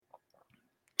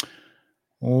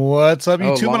What's up,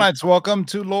 Oh, YouTubeites? Welcome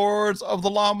to Lords of the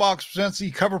Long Box presents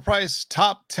the Cover Price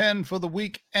Top 10 for the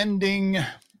week ending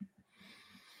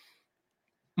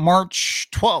March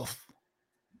 12th.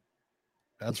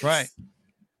 That's right.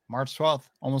 March 12th.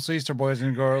 Almost Easter, boys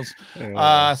and girls.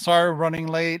 Sorry running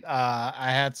late.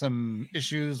 I had some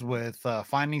issues with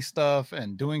finding stuff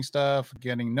and doing stuff,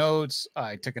 getting notes.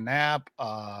 I took a nap.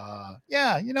 The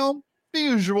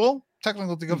usual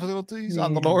technical difficulties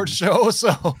on the Lord's show.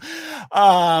 So,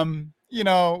 we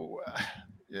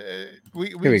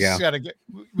just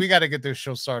gotta get this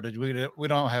show started. We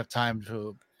don't have time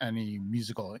for any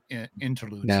musical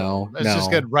interlude. No, so let's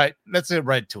get right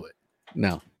to it.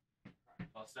 No.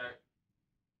 I'll start.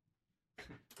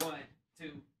 1, 2,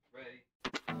 ready.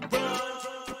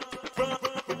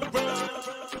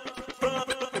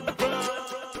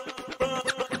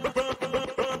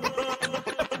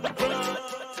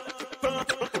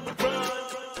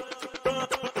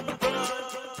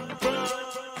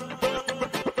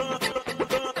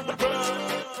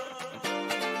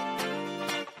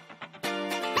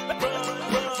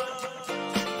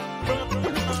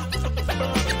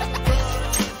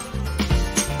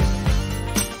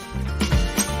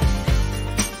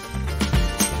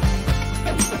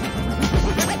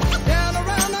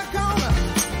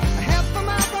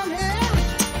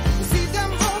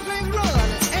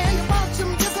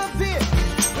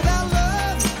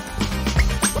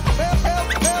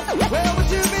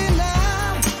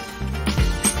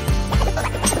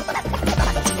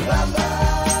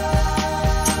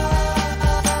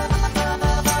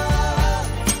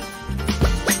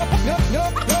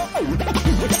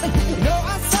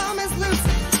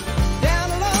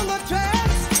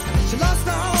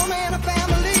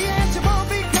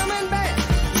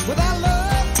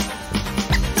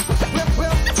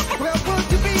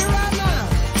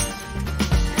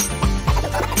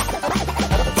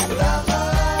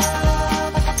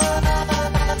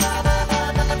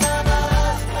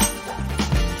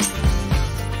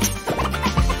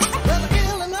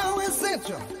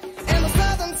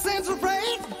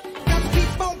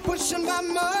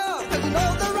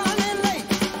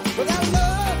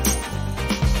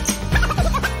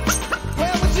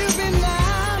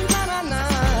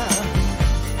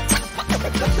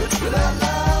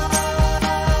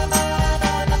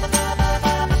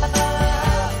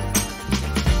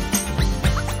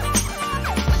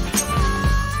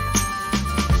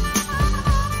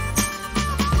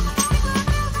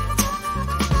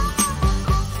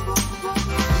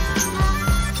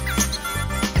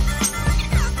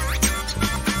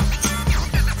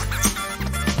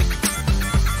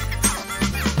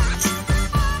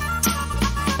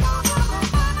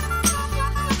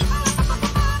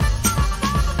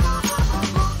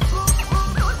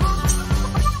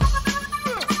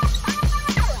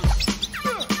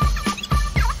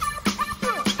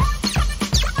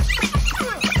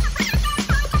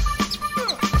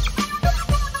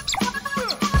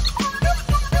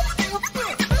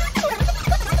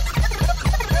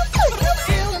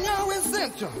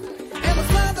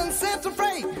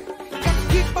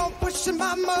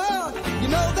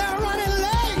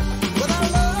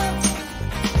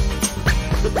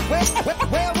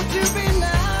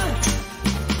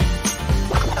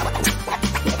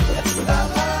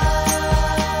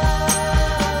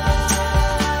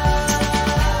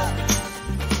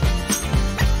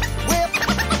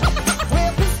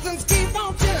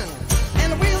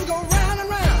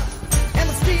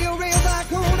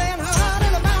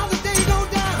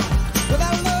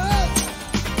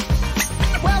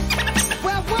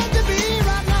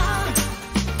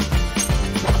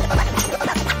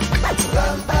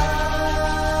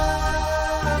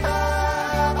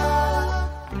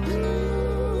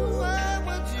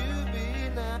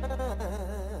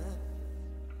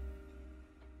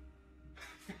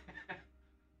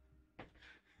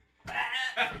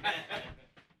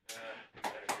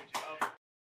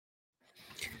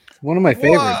 One of my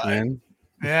favorites, man.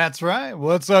 That's right.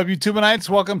 What's up, YouTubeites?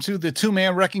 Welcome to the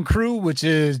two-man wrecking crew, which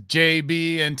is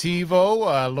JB and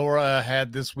TiVo. Laura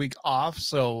had this week off,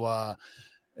 so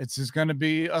it's just going to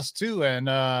be us two, and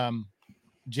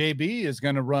JB is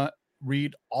going to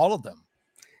read all of them.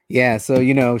 Yeah, so,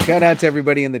 shout out to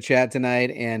everybody in the chat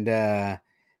tonight, and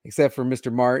except for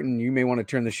Mr. Martin, you may want to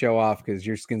turn the show off because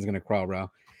your skin's going to crawl, bro.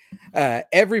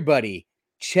 Everybody,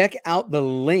 check out the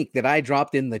link that I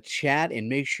dropped in the chat and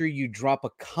make sure you drop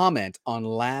a comment on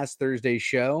last Thursday's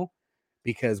show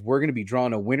because we're going to be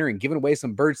drawing a winner and giving away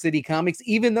some Bird City comics.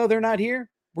 Even though they're not here,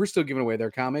 we're still giving away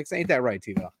their comics. Ain't that right,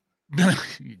 TiVo?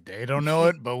 They don't know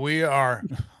it, but we are.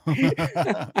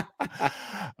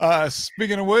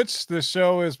 Speaking of which, this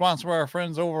show is sponsored by our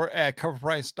friends over at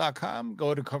CovrPrice.com.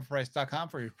 Go to CovrPrice.com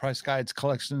for your price guides,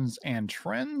 collections, and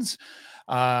trends.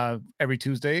 Every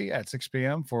Tuesday at 6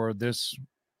 p.m. for this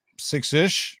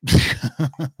 6-ish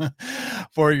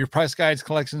for your price guides,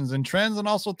 collections, and trends, and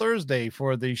also Thursday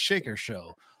for the Shaker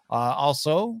Show.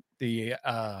 Also, the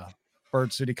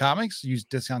Bird City Comics. Use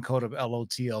discount code of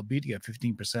LOTLB to get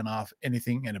 15% off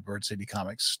anything in a Bird City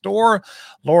Comics store.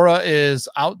 Laura is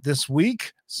out this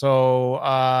week, so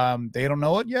they don't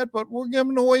know it yet, but we're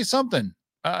giving away something.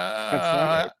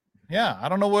 That's right. Yeah, I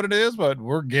don't know what it is, but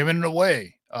we're giving it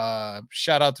away.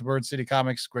 Shout out to Bird City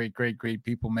Comics. Great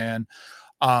people, man.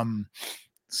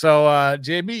 So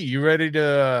JB, you ready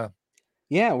to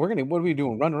Yeah, what are we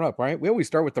doing? Runner up, right? We always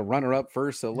start with the runner up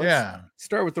first. So let's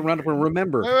start with the runner up. And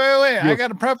remember, wait. I got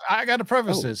to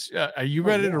preface this. Are you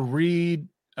ready to read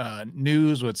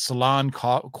news with salon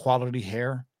quality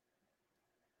hair?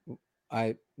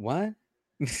 What?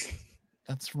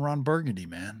 That's Ron Burgundy,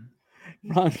 man.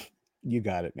 Ron, you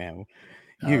got it, man.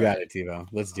 You got it, TiVo.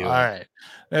 Let's do it. All right,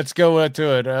 let's go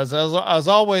to it. As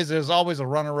always, there's always a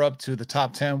runner up to the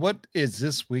top 10. What is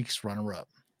this week's runner up?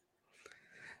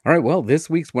 All right, well, this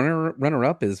week's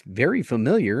runner-up is very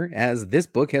familiar, as this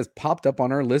book has popped up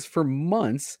on our list for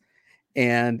months,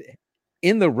 and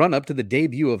in the run-up to the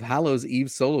debut of Hallows' Eve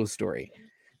solo story.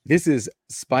 This is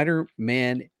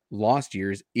Spider-Man Lost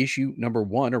Years, issue number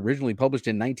 1, originally published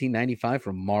in 1995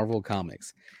 from Marvel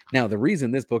Comics. Now, the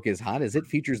reason this book is hot is it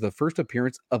features the first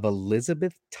appearance of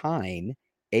Elizabeth Tyne,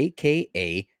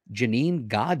 a.k.a. Janine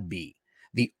Godby,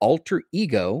 the alter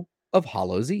ego of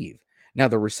Hallows' Eve. Now,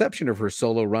 the reception of her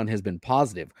solo run has been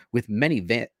positive, with many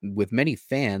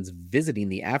fans visiting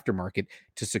the aftermarket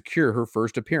to secure her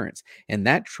first appearance. And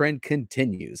that trend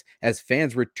continues as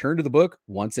fans return to the book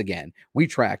once again. We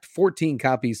tracked 14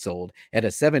 copies sold at a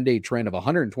 7-day trend of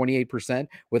 128%,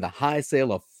 with a high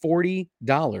sale of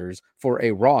 $40 for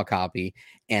a raw copy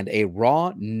and a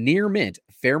raw near mint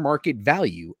fair market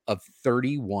value of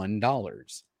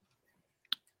 $31.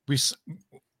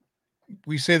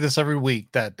 We say this every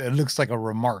week that it looks like a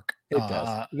remark. It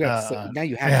does. Now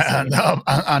you have to say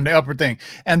on the upper thing.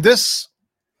 And this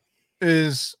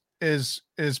is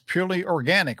purely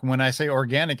organic. When I say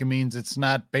organic, it means it's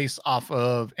not based off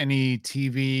of any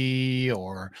TV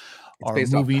or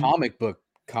based movie. Off comic book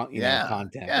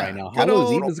content right now. Good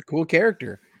Hallows' Eve is a cool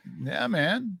character. Yeah,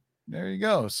 man. There you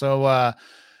go. So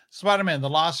Spider-Man, The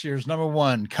Lost Years, number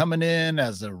 1, coming in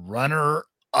as a runner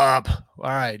up.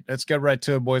 All right, let's get right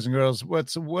to it, boys and girls.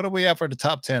 What do we have for the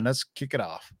top 10? Let's kick it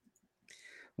off.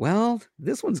 Well,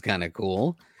 this one's kind of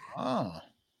cool. Oh.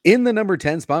 In the number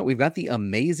 10 spot, we've got the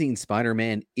Amazing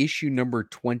Spider-Man issue number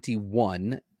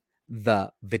 21,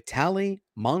 the Vitale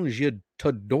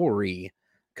Mangiatore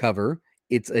cover.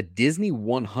 It's a Disney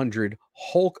 100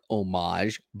 Hulk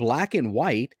homage, black and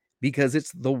white, because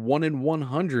it's the 1 in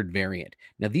 100 variant.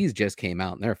 Now, these just came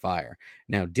out and they're fire.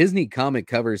 Now, Disney comic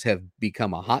covers have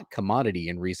become a hot commodity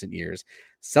in recent years.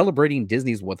 Celebrating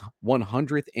Disney's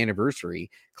 100th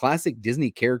anniversary, classic Disney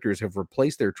characters have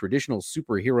replaced their traditional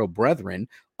superhero brethren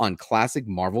on classic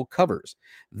Marvel covers.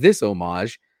 This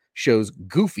homage shows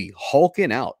Goofy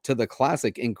hulking out to the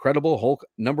classic Incredible Hulk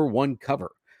number 1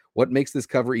 cover. What makes this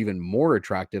cover even more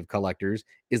attractive, collectors,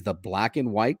 is the black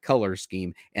and white color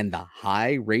scheme and the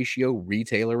high ratio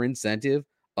retailer incentive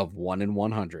of 1 in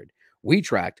 100. We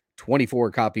tracked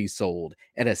 24 copies sold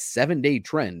at a 7-day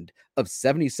trend of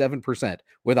 77%,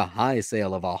 with a high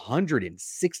sale of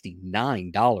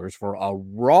 $169 for a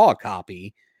raw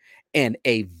copy and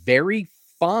a very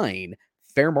fine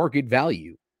fair market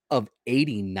value of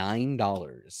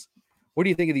 $89. What do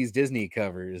you think of these Disney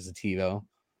covers, TiVo?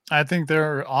 I think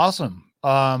they're awesome.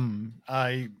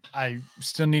 I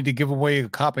still need to give away a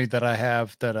copy that I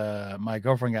have that my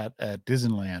girlfriend got at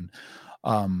Disneyland.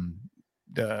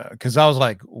 Because I was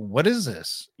like, what is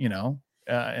this?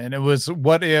 And it was,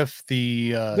 what if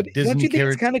the Disney don't you think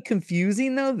it's kind of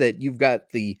confusing though that you've got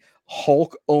the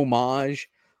Hulk homage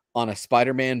on a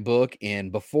Spider-Man book,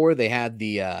 and before they had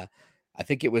the I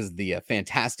think it was the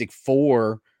Fantastic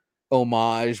Four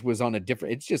homage was on a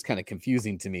different. It's just kind of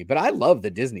confusing to me, but I love the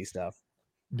Disney stuff.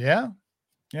 Yeah.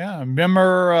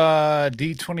 Remember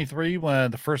D23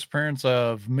 when the first appearance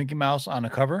of Mickey Mouse on a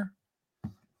cover? Do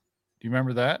you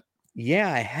remember that?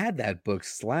 Yeah, I had that book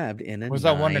slabbed in a was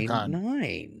that WonderCon?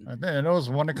 9. I think it was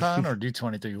WonderCon or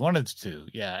D23, one of the two.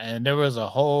 Yeah, and there was a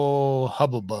whole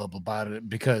hubbub about it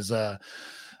because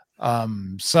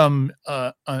some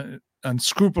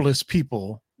unscrupulous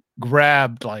people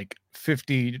grabbed like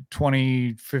 50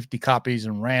 copies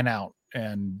and ran out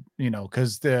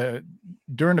because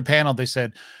during the panel they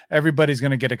said everybody's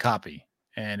going to get a copy,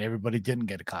 and everybody didn't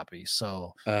get a copy.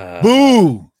 So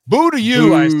boo to you,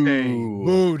 boo. I say.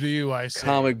 Boo to you, I say.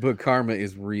 Comic book karma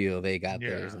is real. They got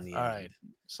theirs in the all end. right.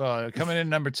 So coming in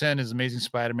number 10 is Amazing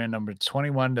Spider-Man. Number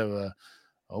 21 to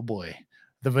oh boy,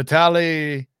 the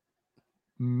Vitali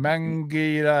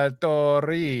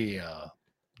Mangiratoria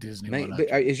Disney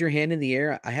 100. Is your hand in the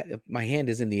air? My hand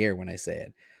is in the air when I say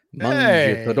it.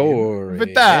 Hey, Mangiatore.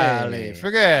 Vitali, Hey.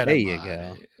 forget there about you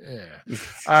go. it. Yeah.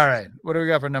 All right, what do we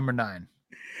got for number 9?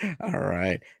 All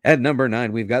right, at number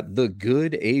 9 we've got The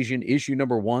Good Asian issue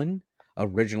number 1,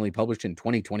 originally published in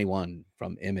 2021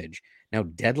 from Image. Now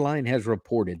Deadline has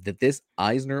reported that this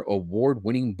Eisner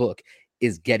Award-winning book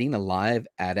is getting a live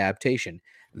adaptation.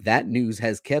 That news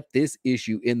has kept this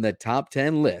issue in the top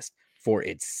 10 list for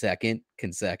its second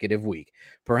consecutive week,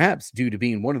 perhaps due to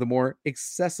being one of the more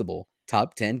accessible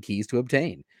top 10 keys to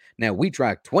obtain. Now, we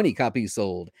tracked 20 copies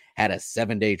sold, had a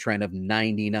 7-day trend of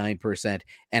 99%,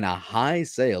 and a high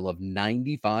sale of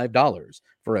 $95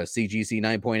 for a CGC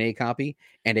 9.8 copy,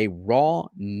 and a raw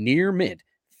near mint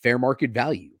fair market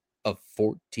value of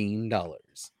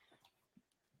 $14.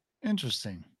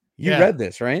 Interesting. You read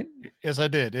this, right? Yes, I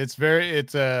did. It's very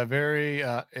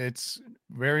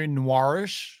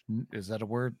noirish. Is that a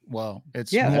word? Well,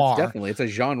 it's noir. Definitely. It's a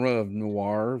genre of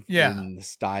noir in the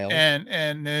style. And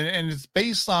it's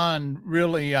based on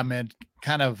really,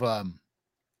 kind of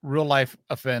real life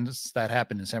events that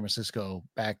happened in San Francisco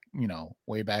back,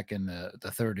 way back in the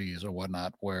 30s or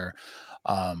whatnot, where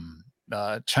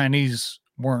Chinese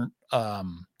weren't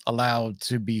allowed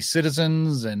to be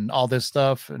citizens and all this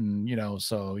stuff, and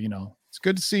so it's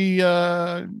good to see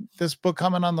this book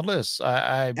coming on the list.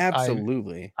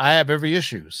 Absolutely. I have every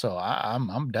issue, so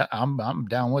I'm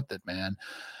down with it, man.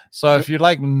 So if you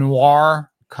like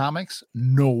noir comics,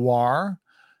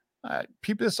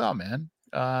 peep this out, man.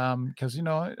 Because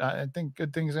I think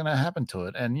good things are gonna happen to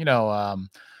it, and not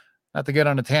to get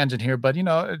on a tangent here, but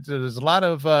there's a lot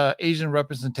of Asian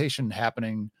representation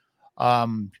happening.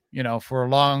 For a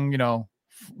long,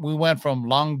 we went from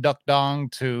Long Duck Dong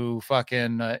to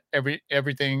fucking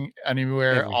everything,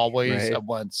 anywhere, always, right. at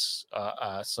once.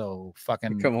 So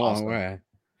fucking come a awesome. long way.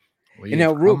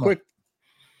 Now, real quick,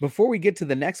 before we get to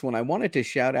the next one, I wanted to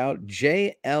shout out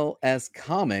JLS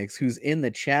Comics, who's in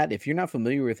the chat. If you're not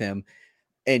familiar with him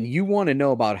and you want to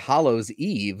know about Hallows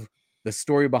Eve, the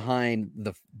story behind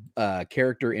the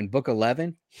character in book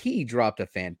 11, he dropped a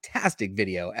fantastic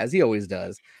video, as he always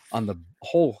does, on the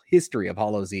whole history of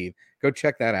Hallows Eve. Go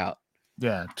check that out.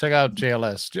 Yeah, check out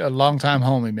JLS, a longtime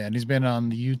homie, man. He's been on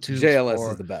the YouTube.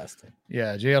 JLS is the best.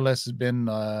 Yeah, JLS has been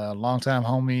a longtime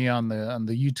homie on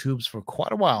the YouTubes for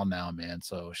quite a while now, man.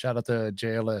 So shout out to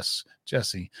JLS,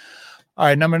 Jesse. All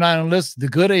right, number 9 on the list, The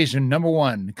Good Asian, number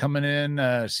 1, coming in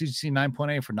CGC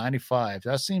 9.8 for 95.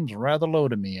 That seems rather low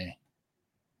to me.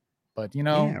 But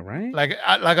yeah, right. Like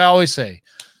I always say,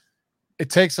 it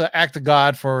takes an act of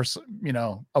God for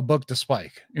a book to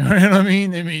spike. You know what I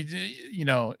mean? I mean,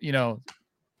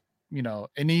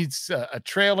 it needs a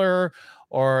trailer,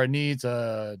 or it needs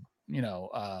a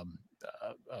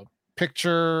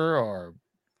picture or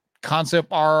concept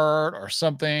art or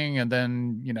something, and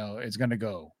then it's gonna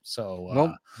go. So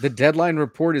well, the Deadline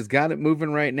report has got it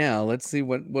moving right now. Let's see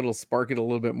what'll spark it a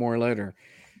little bit more later.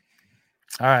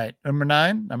 All right, number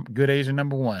 9, Good Asian,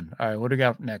 number 1. All right, what do we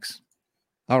got next?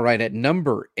 All right, at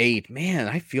number 8, man,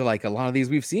 I feel like a lot of these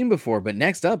we've seen before, but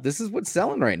next up, this is what's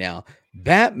selling right now.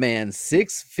 Batman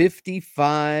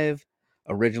 655,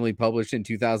 originally published in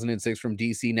 2006 from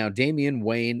DC. Now, Damian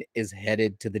Wayne is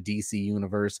headed to the DC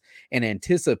universe, and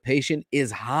anticipation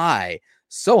is high.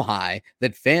 So high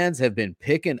that fans have been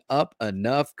picking up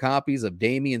enough copies of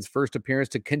Damian's first appearance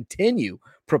to continue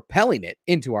propelling it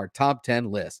into our top 10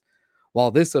 list. While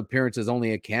this appearance is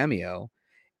only a cameo,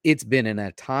 it's been in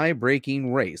a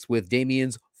tie-breaking race with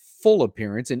Damian's full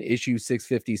appearance in issue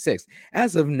 656.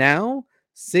 As of now,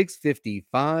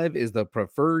 655 is the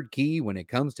preferred key when it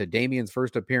comes to Damian's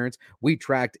first appearance. We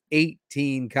tracked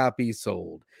 18 copies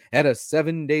sold at a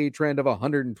 7-day trend of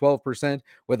 112%,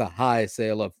 with a high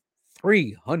sale of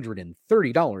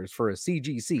 $330 for a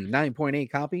CGC 9.8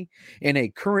 copy, and a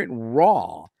current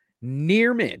raw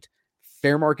near mint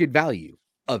fair market value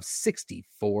of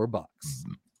 $64.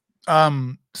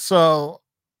 So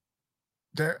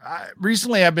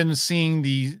recently I've been seeing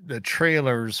the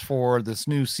trailers for this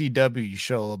new CW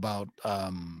show about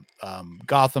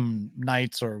Gotham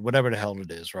Knights, or whatever the hell it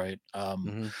is, right? I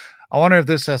wonder if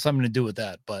this has something to do with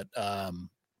that, but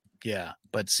yeah,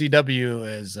 but CW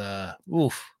is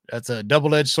that's a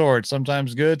double-edged sword,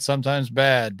 sometimes good, sometimes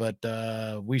bad, but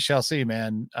we shall see,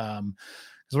 man.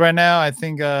 Because right now, I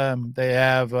think they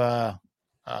have the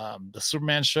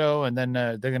Superman show, and then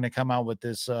they're going to come out with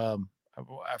this. I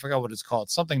forgot what it's called.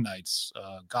 Something Nights,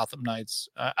 Gotham Nights.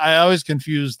 I always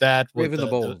confuse that with Brave and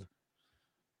the Bold.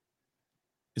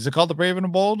 Is it called The Brave and the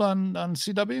Bold on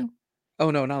CW?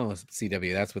 Oh no, not on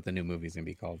CW. That's what the new movie's gonna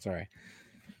be called. Sorry.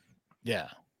 Yeah.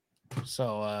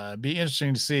 So it'd be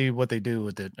interesting to see what they do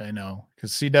with it. I know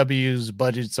because CW's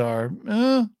budgets are,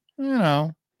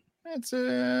 it's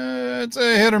a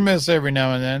hit or miss every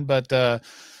now and then. But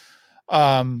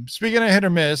speaking of hit or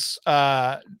miss,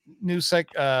 new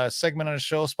segment on the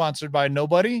show sponsored by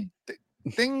Nobody.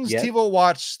 Things TiVo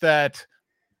watch that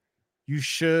you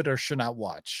should or should not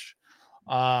watch.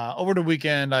 Over the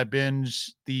weekend, I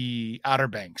binged The Outer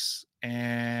Banks,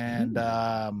 and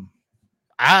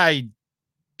I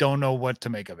don't know what to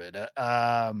make of it.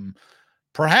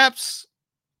 Perhaps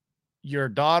your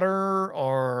daughter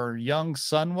or young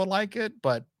son will like it,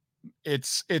 but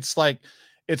it's like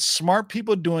it's smart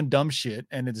people doing dumb shit,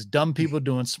 and it's dumb people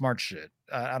doing smart shit.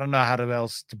 I don't know how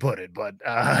else to put it, but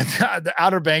The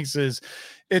Outer Banks is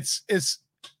it's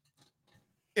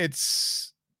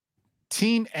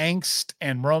teen angst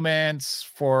and romance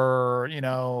for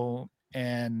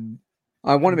and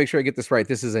I want to make sure I get this right.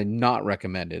 This is a not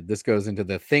recommended. This goes into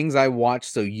the things I watch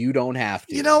so you don't have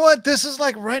to. You know what? This is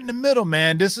like right in the middle,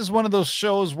 man. This is one of those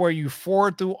shows where you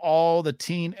forward through all the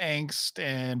teen angst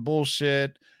and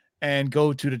bullshit and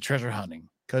go to the treasure hunting,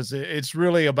 because it's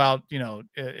really about,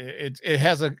 it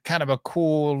has a kind of a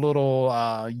cool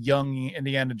little young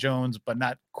Indiana Jones, but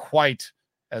not quite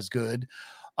as good.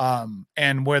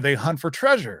 And where they hunt for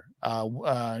treasure. I don't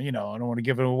want to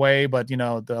give it away, but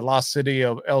the lost city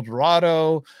of El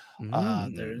Dorado.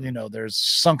 There's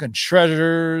sunken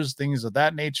treasures, things of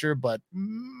that nature. But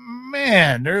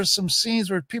man, there's some scenes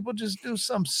where people just do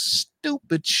some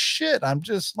stupid shit. I'm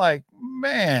just like,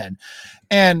 man.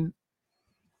 And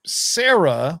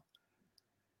Sarah,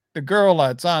 the girl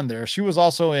that's on there, she was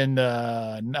also in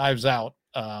Knives Out,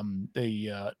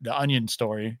 the Onion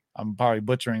story. I'm probably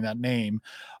butchering that name.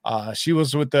 She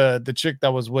was with the chick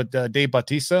that was with Dave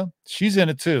Bautista. She's in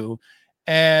it too.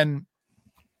 And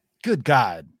good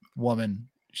God, woman,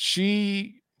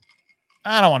 I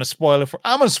don't want to spoil it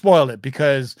I'm going to spoil it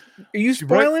because. Are you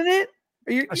spoiling it?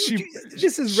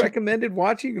 This is recommended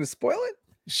watching. You're going to spoil it?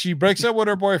 She breaks up with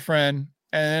her boyfriend,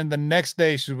 and then the next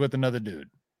day she's with another dude.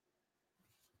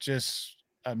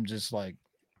 I'm just like,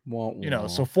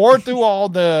 so forward through all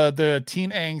the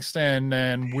teen angst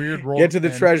and weird role. Get to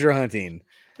the treasure hunting.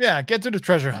 Yeah, get to the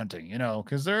treasure hunting,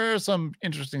 because there's some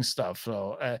interesting stuff.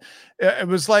 So it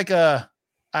was like I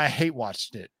hate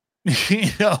watched it,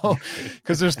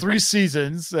 because there's 3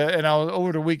 seasons, and I was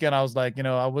over the weekend. I was like,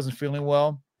 I wasn't feeling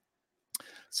well.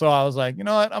 So I was like, you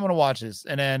know what, I'm going to watch this.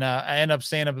 And then I ended up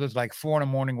staying up. It was like 4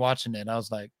 a.m. watching it. I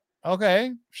was like,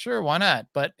 okay, sure. Why not?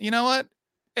 But you know what?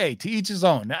 Hey, to each his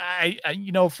own. I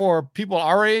for people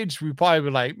our age, we probably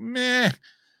be like, meh.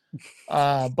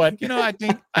 But I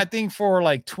think for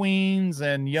like tweens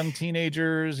and young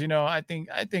teenagers, I think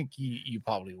you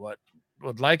probably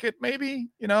would like it, maybe,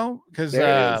 because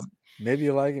maybe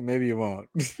you like it, maybe you won't.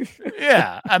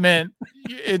 Yeah, I mean,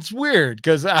 it's weird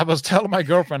because I was telling my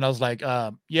girlfriend, I was like,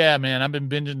 yeah, man, I've been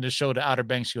binging the show The Outer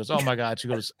Banks. She goes, oh my God. She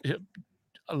goes,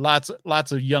 lots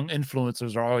of young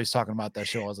influencers are always talking about that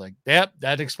show. I was like, yep,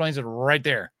 that explains it right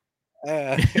there.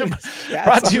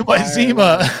 Brought to you by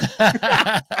Zima.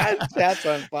 That's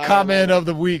on fire. Comment of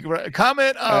the week,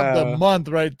 comment of the month,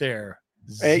 right there.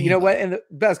 Hey, you know what? And the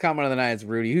best comment of the night is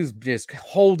Rudy, who's just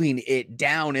holding it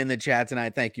down in the chat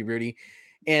tonight. Thank you, Rudy.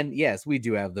 And yes, we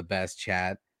do have the best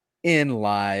chat in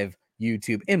live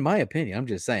YouTube, in my opinion. I'm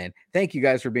just saying. Thank you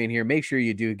guys for being here. Make sure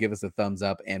you do give us a thumbs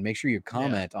up, and make sure you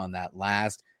comment on that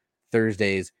last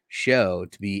Thursday's show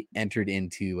to be entered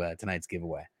into tonight's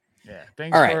giveaway. Yeah,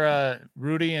 thanks for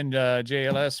Rudy and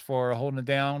JLS for holding it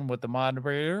down with the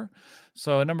moderator.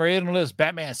 So number 8 on the list,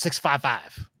 Batman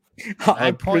 655.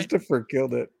 Christopher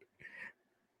killed it.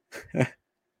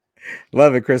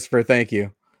 Love it, Christopher. Thank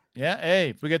you. Yeah, hey,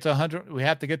 if we get to 100, we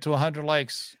have to get to 100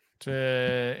 likes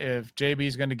if JB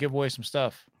is going to give away some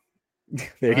stuff.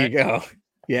 There you go.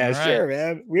 Yeah, sure,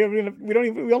 man. We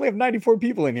only have 94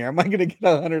 people in here. Am I going to get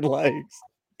 100 likes?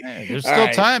 Hey, there's still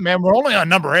time, man. We're only on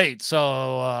number 8,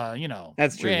 so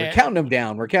that's true. We're counting them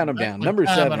down. Number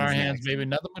 7 on our hands, baby.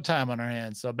 Nothing but time on our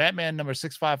hands. So Batman number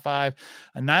 655,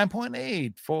 a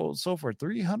 9.8 sold for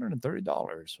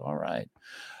 $330. All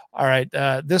right.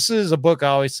 This is a book I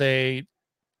always say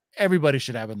everybody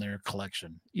should have in their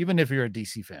collection, even if you're a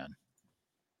DC fan.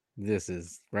 This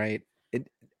is right. It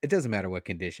doesn't matter what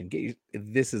condition.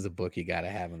 This is a book you got to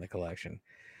have in the collection.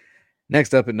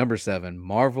 Next up at number 7,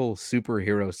 Marvel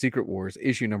Superhero Secret Wars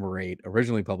issue number 8,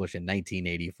 originally published in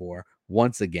 1984.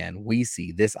 Once again, we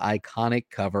see this iconic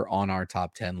cover on our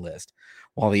top 10 list.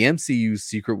 While the MCU's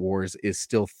Secret Wars is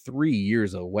still 3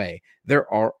 years away, there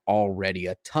are already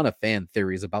a ton of fan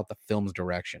theories about the film's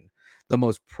direction. The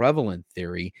most prevalent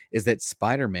theory is that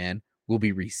Spider-Man will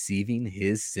be receiving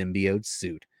his symbiote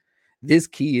suit. This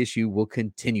key issue will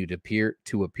continue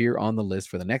to appear on the list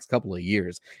for the next couple of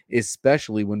years,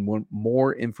 especially when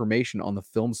more information on the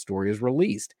film story is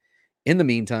released. In the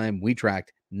meantime, we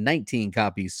tracked 19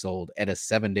 copies sold at a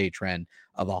 7-day trend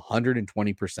of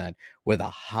 120%, with a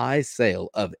high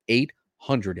sale of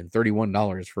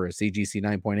 $831 for a CGC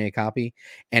 9.8 copy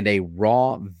and a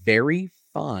raw, very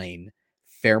fine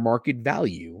fair market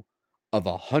value of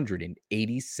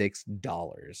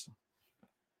 $186.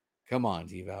 Come on,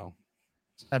 Devo.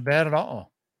 Not bad at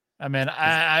all. I mean,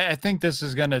 I think this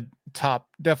is going to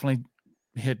definitely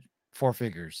hit 4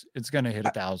 figures. It's going to hit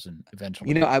 1,000 eventually.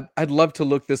 You know, I'd love to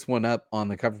look this one up on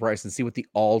the CovrPrice and see what the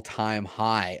all-time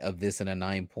high of this in a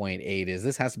 9.8 is.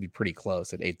 This has to be pretty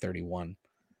close at 831.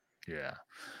 Yeah.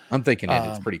 I'm thinking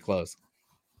it's pretty close.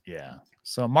 Yeah.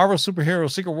 So Marvel Superhero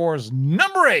Secret Wars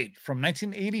number 8 from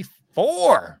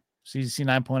 1984. CGC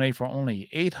 9.8 for only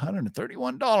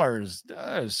 $831.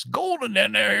 That's golden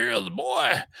in there,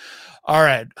 boy. All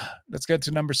right, let's get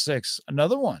to number 6.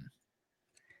 Another one.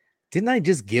 Didn't I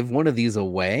just give one of these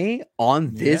away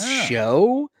on this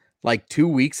show like 2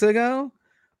 weeks ago?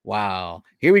 Wow.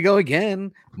 Here we go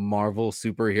again. Marvel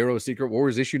Superhero Secret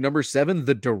Wars issue number 7,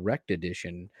 the direct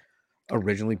edition.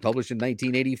 Originally published in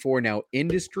 1984. Now,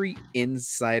 industry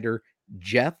insider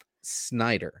Jeff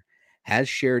Snyder has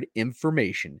shared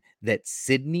information that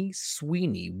Sydney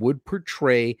Sweeney would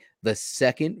portray the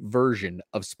second version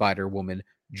of Spider-Woman,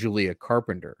 Julia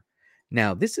Carpenter.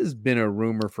 Now, this has been a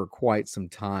rumor for quite some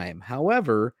time.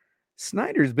 However,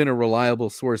 Snyder's been a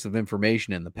reliable source of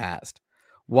information in the past.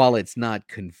 While it's not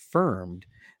confirmed,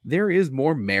 there is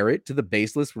more merit to the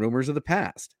baseless rumors of the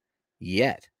past.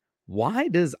 Yet, why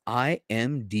does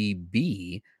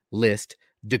IMDb list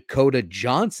Dakota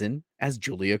Johnson as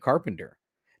Julia Carpenter?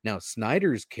 Now,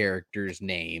 Snyder's character's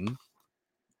name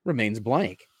remains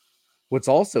blank. What's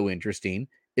also interesting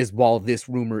is while this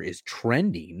rumor is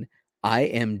trending,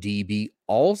 IMDb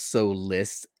also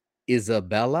lists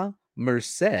Isabella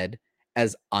Merced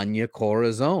as Anya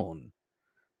Corazon.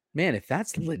 Man, if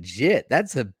that's legit,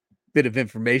 that's a bit of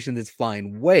information that's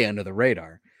flying way under the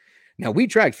radar. Now, we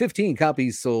tracked 15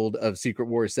 copies sold of Secret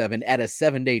Wars 7 at a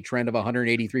 7-day trend of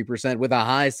 183%, with a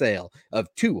high sale of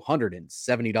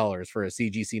 $270 for a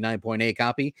CGC 9.8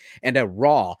 copy and a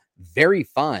raw, very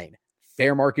fine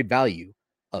fair market value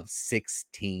of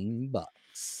 $16.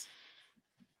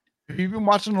 If you've been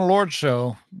watching the Lord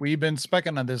Show, we've been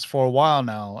specking on this for a while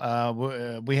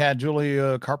now. We had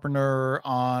Julia Carpenter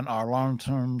on our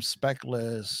long-term spec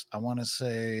list. I want to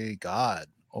say, God,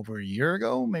 over a year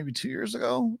ago, maybe 2 years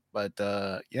ago. But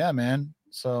yeah, man.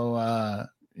 So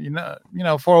you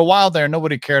know, for a while there,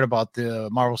 nobody cared about the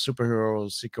Marvel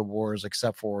Superheroes Secret Wars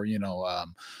except for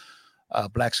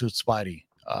Black Suit Spidey.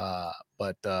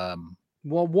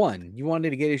 Well, you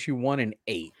wanted to get issue 1 and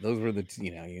 8. Those were the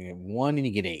you get 1 and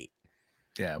you get 8.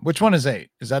 Yeah, which one is 8?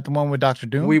 Is that the one with Dr.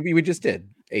 Doom? We just did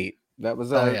 8. That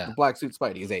was the Black Suit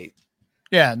Spidey is 8.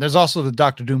 Yeah, there's also the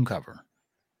Dr. Doom cover.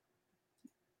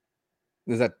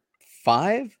 Is that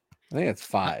 5? I think it's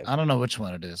 5. I don't know which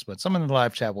one it is, but someone in the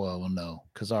live chat will know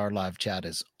because our live chat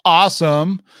is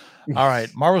awesome. All right,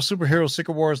 Marvel Superhero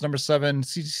Secret Wars number 7,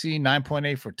 CGC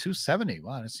 9.8 for $270.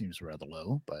 Wow, that seems rather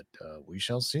low, but we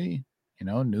shall see.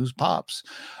 News pops.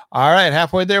 All right,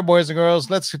 halfway there, boys and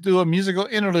girls. Let's do a musical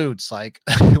interlude. Psych.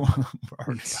 All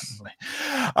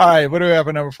right, what do we have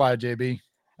at number 5, JB?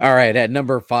 All right, at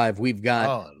number 5, we've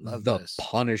got the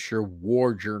Punisher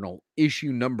War Journal,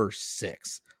 issue number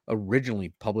 6,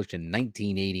 originally published in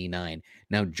 1989.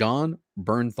 Now, John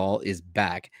Bernthal is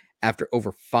back. After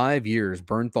over 5 years,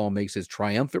 Bernthal makes his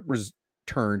triumphant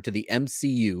return to the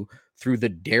MCU through the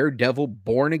Daredevil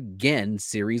Born Again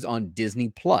series on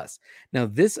Disney+. Now,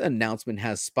 this announcement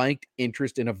has spiked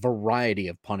interest in a variety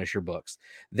of Punisher books.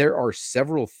 There are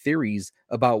several theories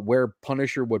about where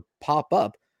Punisher would pop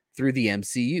up through the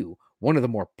MCU. One of the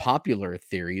more popular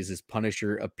theories is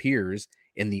Punisher appears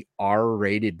in the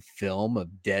R-rated film of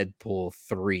Deadpool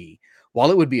 3. While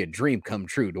it would be a dream come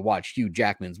true to watch Hugh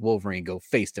Jackman's Wolverine go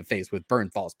face-to-face with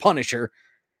Bernthal's Punisher,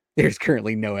 there's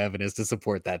currently no evidence to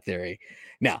support that theory.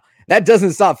 Now, that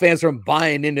doesn't stop fans from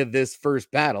buying into this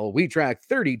first battle. We tracked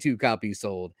 32 copies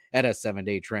sold at a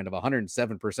 7-day trend of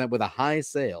 107%, with a high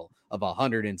sale of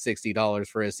 $160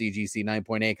 for a CGC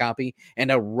 9.8 copy and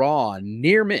a raw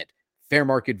near mint fair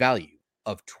market value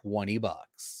of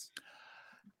 $20.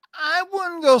 I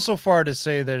wouldn't go so far to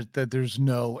say that there's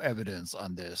no evidence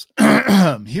on this.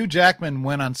 Hugh Jackman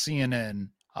went on CNN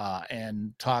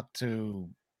and talked to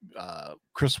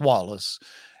Chris Wallace,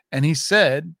 and he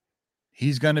said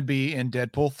he's going to be in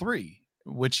Deadpool 3,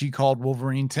 which he called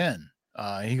Wolverine 10.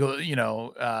 He goes,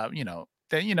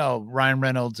 Ryan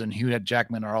Reynolds and Hugh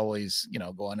Jackman are always,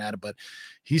 going at it, but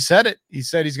he said it. He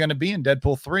said he's going to be in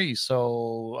Deadpool 3.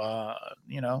 So,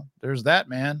 there's that,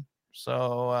 man.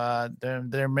 So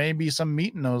there may be some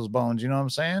meat in those bones. You know what I'm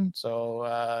saying?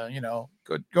 So,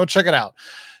 go check it out.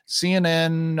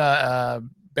 CNN,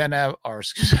 Ben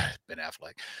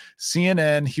Affleck,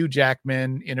 CNN, Hugh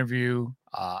Jackman interview.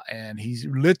 And he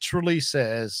literally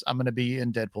says, I'm going to be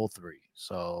in Deadpool 3.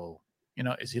 So,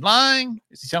 is he lying?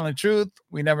 Is he telling the truth?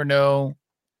 We never know.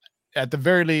 At the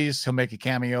very least, he'll make a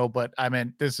cameo. But I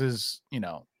mean, this is,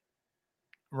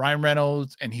 Ryan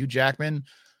Reynolds and Hugh Jackman,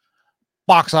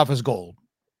 box office gold,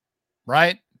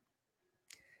 right?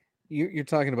 You're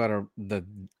talking about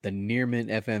the near mint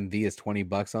FMV is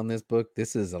 $20 on this book.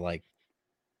 This is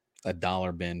a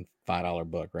dollar bin, $5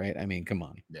 book, right? I mean, come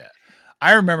on. Yeah.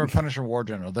 I remember Punisher War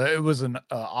General. It was an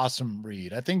awesome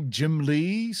read. I think Jim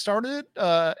Lee started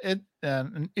it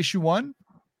in issue 1.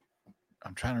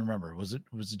 I'm trying to remember. Was it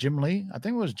Jim Lee? I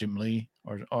think it was Jim Lee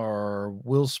or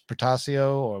Will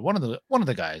Spertasio or one of the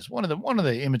guys, one of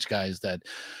the Image guys that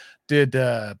did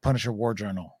Punisher War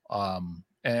Journal.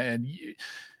 And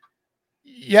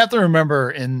you have to remember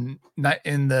in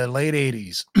the late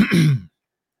 80s,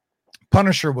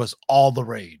 Punisher was all the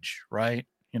rage, right?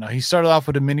 He started off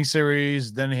with a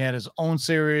miniseries, then he had his own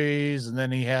series, and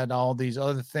then he had all these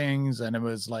other things, and it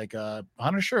was like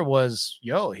Punisher was,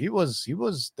 he was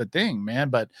the thing, man.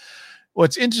 But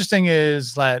what's interesting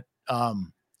is that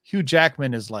Hugh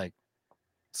Jackman is like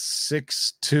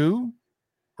 6'2",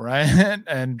 right?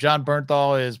 And John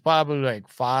Bernthal is probably like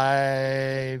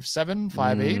 5'7",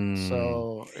 5'8".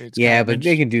 So it's but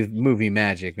they can do movie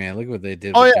magic, man. Look what they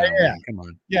did. Oh with yeah, John yeah. Wayne. Come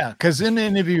on. Yeah, because in the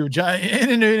interview,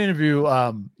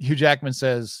 Hugh Jackman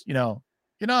says,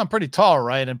 I'm pretty tall,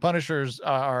 right? And Punishers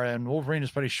and Wolverine is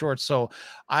pretty short. So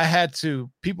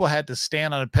people had to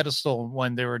stand on a pedestal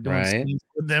when they were doing scenes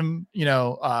with them,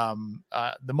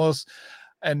 the most.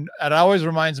 And it always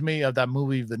reminds me of that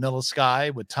movie Vanilla Sky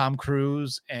with Tom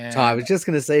Cruise and I was just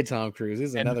gonna say Tom Cruise. This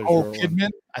is another Nicole short Kidman.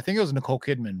 one. I think it was Nicole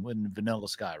Kidman in Vanilla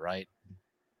Sky, right?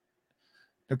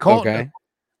 Nicole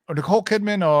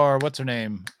Kidman or what's her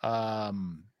name?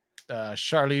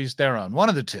 Charlize Theron, one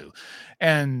of the two.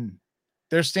 And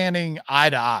they're standing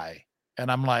eye to eye.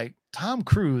 And I'm like, Tom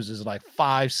Cruise is like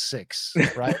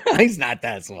 5'6", right? He's not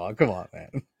that small. Come on,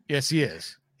 man. Yes, he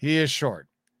is. He is short.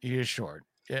 You're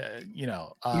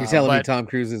telling me Tom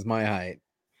Cruise is my height?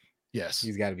 Yes.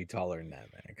 He's got to be taller than that,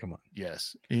 man. Come on.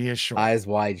 Yes, he is short. Eyes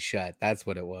wide shut. That's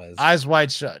what it was. Eyes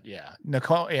wide shut. Yeah.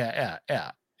 Nicole. Yeah.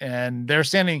 And they're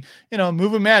standing,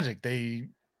 moving magic. They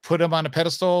put him on a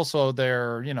pedestal. So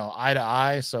they're, eye to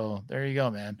eye. So there you go,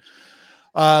 man.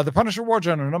 The Punisher War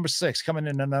Journal, number 6, coming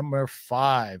in at number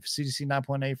 5, CDC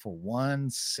 9.8 for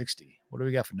 160. What do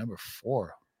we got for number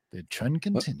 4? The trend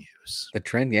continues. The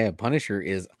trend, Punisher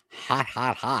is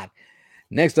hot.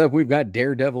 Next up, we've got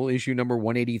Daredevil issue number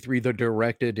 183, the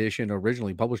direct edition,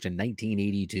 originally published in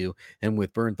 1982. And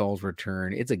with Bernthal's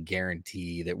return, it's a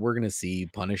guarantee that we're going to see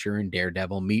Punisher and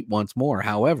Daredevil meet once more.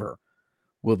 However,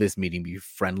 will this meeting be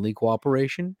friendly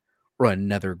cooperation or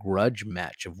another grudge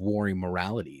match of warring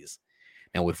moralities?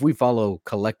 Now, if we follow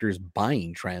collectors'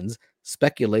 buying trends,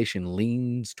 speculation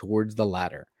leans towards the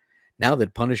latter. Now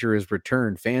that Punisher has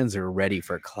returned, fans are ready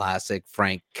for classic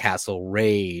Frank Castle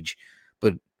rage.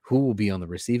 But who will be on the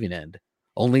receiving end?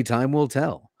 Only time will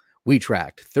tell. We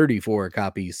tracked 34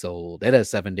 copies sold at a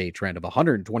 7-day trend of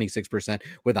 126%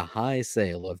 with a high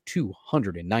sale of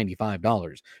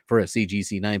 $295 for a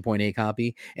CGC 9.8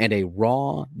 copy and a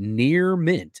raw near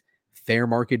mint fair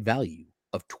market value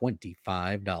of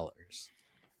 $25.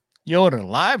 Yo, the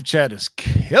live chat is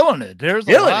killing it. There's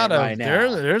a lot of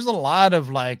there's a lot of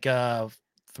like 3 for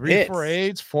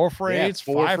 8s, 4 for 8s,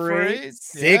 5 for 8s,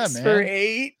 6 for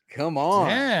 8. Come on.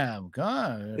 Damn,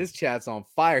 God. This chat's on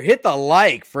fire. Hit the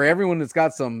like for everyone that's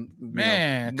got some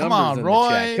come on,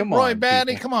 Roy. Come Roy on,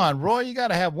 Batty. people. Come on, Roy. You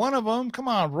gotta have one of them. Come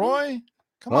on, Roy.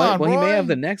 Come on, Roy. He may have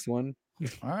the next one.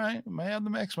 All right, may have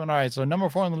the next one. All right, so number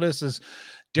 4 on the list is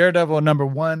Daredevil number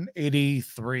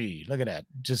 183. Look at that.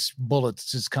 Just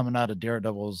bullets just coming out of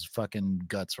Daredevil's fucking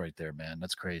guts right there, man.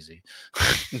 That's crazy.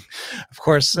 Of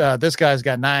course, this guy's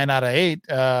got 9 out of 8.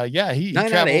 He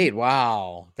 9 out of 8.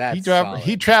 Wow.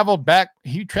 He traveled back.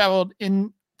 He traveled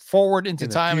in forward into In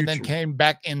the time and then future. came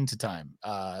back into time.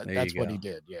 There That's you what go. he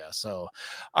did. Yeah. So,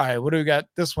 all right, what do we got?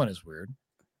 This one is weird.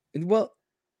 Well,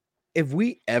 have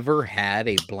we ever had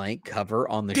a blank cover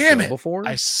on the Damn show it! before?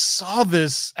 I saw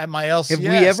this at my LCS. Have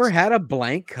we ever had a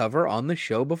blank cover on the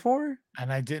show before?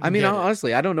 And I didn't. I mean, get it.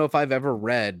 honestly, I don't know if I've ever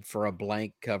read for a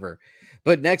blank cover.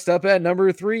 But next up at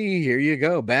number 3, here you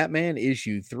go. Batman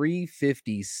issue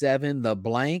 357, the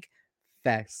blank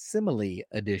facsimile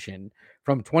edition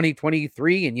from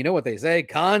 2023. And you know what they say?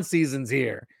 Con season's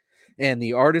here. And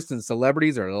the artists and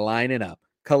celebrities are lining up.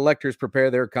 Collectors prepare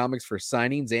their comics for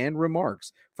signings and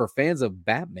remarks. For fans of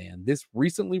Batman, this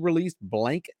recently released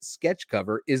blank sketch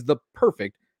cover is the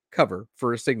perfect cover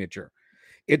for a signature.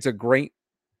 It's a great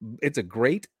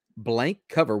blank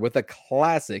cover with a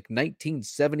classic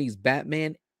 1970s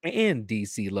Batman and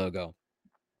DC logo.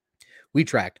 We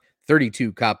tracked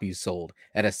 32 copies sold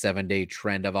at a 7-day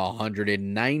trend of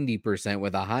 190%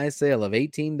 with a high sale of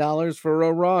 $18 for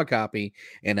a raw copy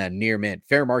and a near mint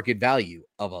fair market value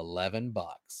of $11.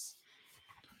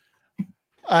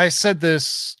 I said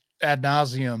this ad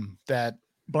nauseum that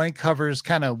blank covers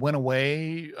kind of went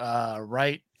away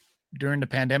right during the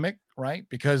pandemic, right?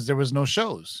 Because there was no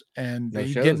shows and No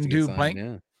they shows didn't to get do signed, blank.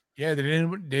 yeah. Yeah, they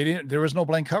didn't, there was no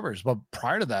blank covers. But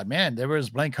prior to that, man, there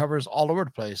was blank covers all over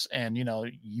the place. And, you know,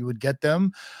 you would get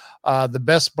them. The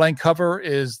best blank cover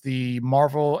is the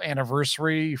Marvel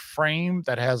anniversary frame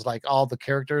that has like all the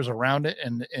characters around it.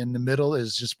 And in the middle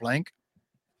is just blank.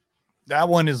 That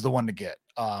one is the one to get.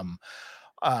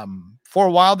 For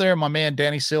a while there, my man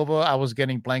Danny Silva, I was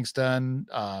getting blanks done.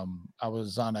 I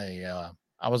was on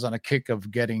a kick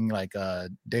of getting like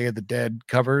Day of the Dead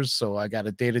covers, so I got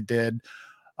a Day of the Dead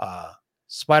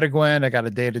Spider-Gwen. I got a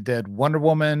Day of the Dead Wonder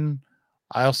Woman.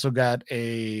 I also got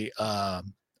a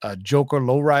Joker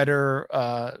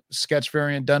Lowrider sketch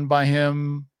variant done by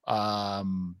him,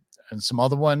 and some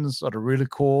other ones that are really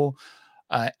cool.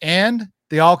 And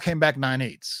they all came back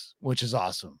 9/8, which is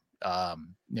awesome.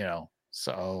 You know.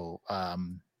 So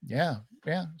yeah,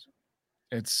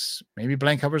 it's maybe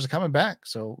blank covers are coming back.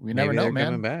 So we never know, man.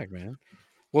 Coming back, man.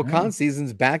 Well, con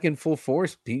season's back in full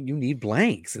force. You need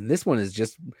blanks, and this one is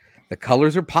just the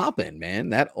colors are popping, man.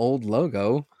 That old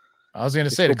logo. I was going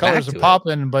to say the colors are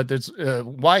popping, but it's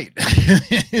white.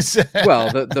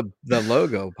 Well, the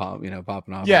logo popping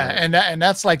off. Yeah, and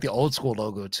that's like the old school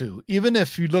logo too. Even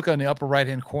if you look on the upper right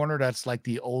hand corner, that's like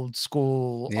the old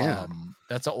school. Yeah,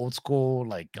 that's an old school,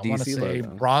 like I DC want to say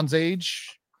logo. Bronze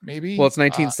Age, maybe. Well, it's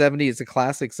 1970. It's a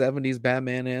classic 70s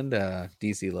Batman and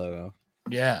DC logo.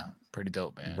 Yeah. Pretty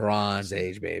dope, man. Bronze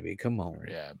Age, baby. Come on.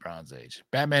 Yeah, Bronze Age.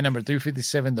 Batman number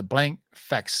 357, the blank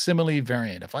facsimile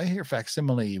variant. If I hear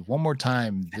facsimile one more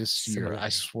time this year, I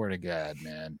swear to God,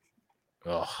 man.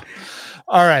 Oh.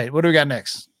 All right. What do we got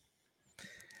next?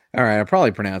 All right. I'm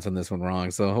probably pronouncing this one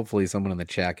wrong, so hopefully someone in the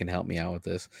chat can help me out with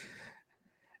this.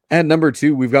 At number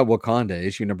 2, we've got Wakanda,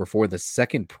 issue number 4, the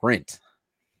second print.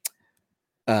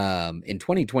 In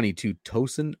 2022,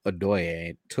 Tosin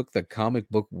Odoye took the comic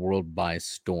book world by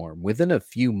storm. Within a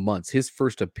few months, his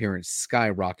first appearance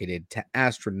skyrocketed to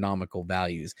astronomical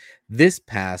values. This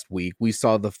past week, we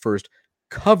saw the first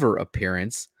cover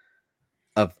appearance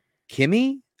of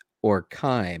Kimmy or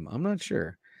Kime. I'm not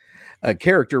sure. A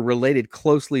character related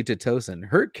closely to Tosin.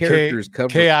 Her character's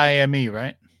cover Kime,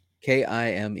 right?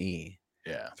 Kime.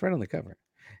 Yeah, it's right on the cover.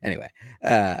 Anyway,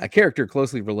 a character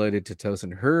closely related to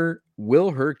Tosin. Will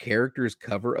her character's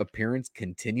cover appearance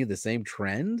continue the same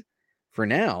trend? For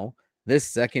now, this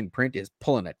second print is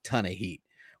pulling a ton of heat.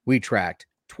 We tracked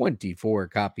 24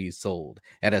 copies sold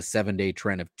at a 7-day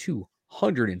trend of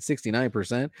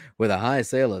 269% with a high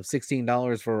sale of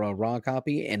 $16 for a raw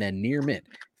copy and a near mint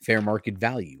fair market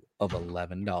value of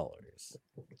 $11.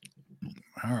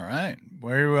 All right.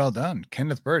 Very well done.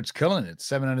 Kenneth Bird's killing it.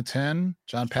 7 out of 10.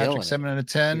 John Patrick, 7 out of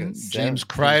 10. James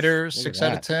Kreider, 6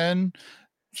 out of 10.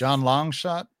 John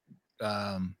Longshot,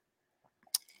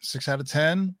 6 out of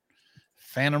 10.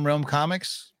 Phantom Realm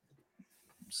Comics,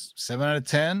 7 out of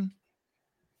 10.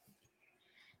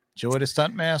 Joey the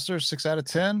Stuntmaster, 6 out of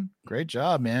 10. Great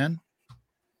job, man.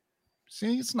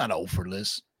 See, it's not over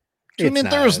list. Tune in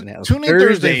Thursday. Tune in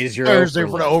Thursday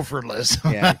for the over list.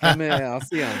 Yeah, come in. I'll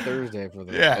see you on Thursday for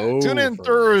the tune in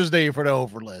Thursday for the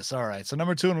over list. All right. So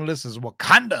number 2 on the list is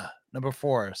Wakanda. Number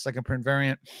 4, second print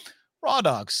variant. Raw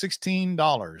Dog, $16.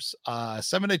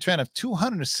 7-day trend of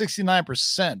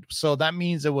 269%. So that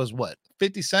means it was what,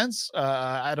 50 cents?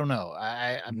 I don't know.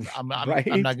 I'm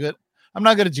not good. I'm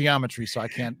not good at geometry, so I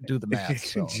can't do the math.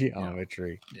 So,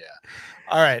 geometry. Yeah.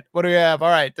 All right. What do we have? All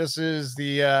right. This is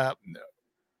the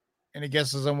any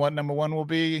guesses on what number 1 will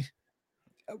be?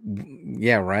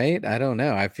 Yeah, right. I don't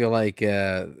know. I feel like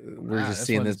we're just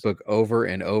seeing this book over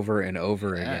and over and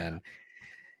over again.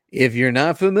 If you're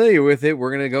not familiar with it,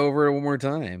 we're gonna go over it one more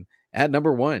time. At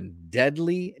number 1,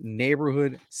 Deadly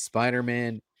Neighborhood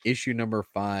Spider-Man issue number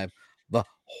 5, the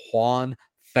Juan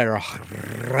Ferreira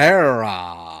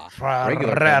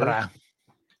regular cover,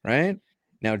 right?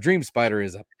 Now, Dream Spider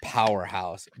is a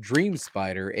powerhouse. Dream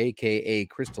Spider, aka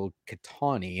Crystal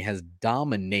Katani, has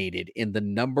dominated in the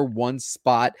number 1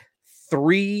 spot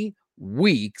 3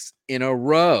 weeks in a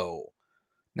row.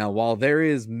 Now, while there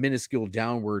is minuscule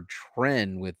downward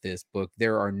trend with this book,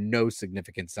 there are no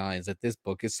significant signs that this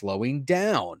book is slowing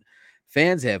down.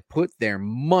 Fans have put their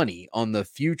money on the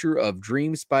future of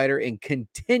Dream Spider and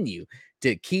continue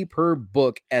to keep her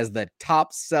book as the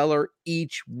top seller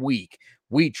each week.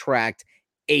 We tracked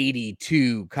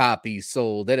 82 copies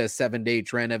sold at a 7-day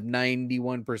trend of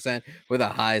 91% with a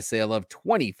high sale of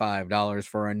 $25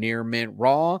 for a near mint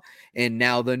raw. And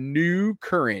now the new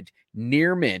current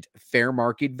near mint fair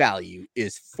market value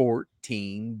is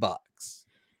 $14.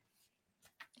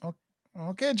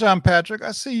 Okay, John Patrick,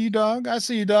 I see you, dog.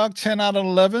 10 out of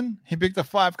 11. He picked the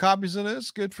 5 copies of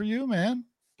this. Good for you, man.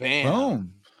 Bam.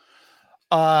 Boom.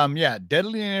 Yeah,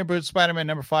 Deadly Neighborhood Spider-Man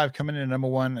number 5 coming in at number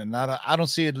 1, and I don't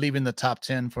see it leaving the top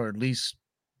 10 for at least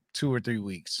 2 or 3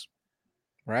 weeks.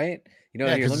 Right?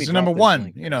 Because it's number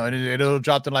 1. Link. It'll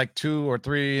drop to like 2 or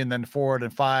 3, and then 4, then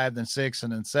 5, then 6,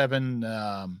 and then 7.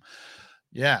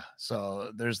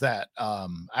 So there's that.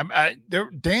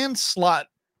 Dan Slott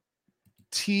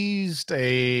teased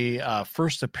a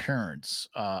first appearance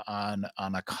on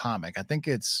a comic. I think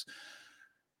it's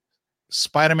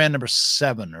Spider-Man number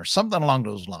 7 or something along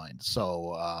those lines.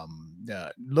 So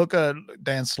look at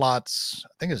Dan Slott's,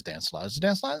 I think it's Dan Slott. Is it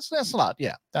Dan Slott? It's Dan Slott.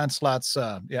 Yeah. Dan Slott's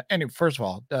anyway, first of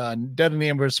all, Deadly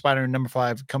Neighborhood Spider-Man number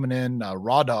 5 coming in,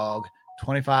 Raw Dog,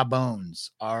 25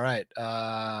 bones. All right.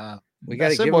 We got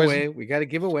to give away. We got to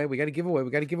give away.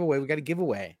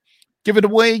 Give it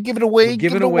away. We're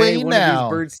giving away one now.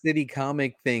 of these Bird City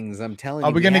comic things. I'm telling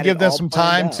you. Are we going to give them some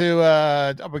time to?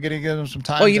 Are we going to give them some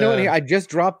time? Oh, you know what? Here, I just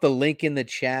dropped the link in the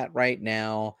chat right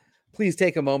now. Please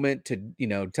take a moment to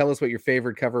tell us what your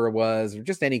favorite cover was, or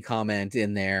just any comment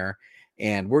in there,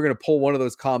 and we're going to pull one of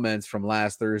those comments from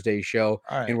last Thursday's show,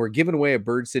 and we're giving away a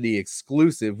Bird City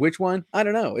exclusive. Which one? I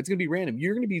don't know. It's going to be random.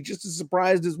 You're going to be just as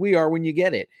surprised as we are when you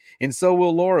get it, and so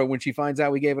will Laura when she finds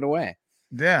out we gave it away.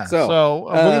 Yeah. So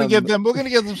we're gonna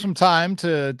give them some time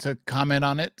to comment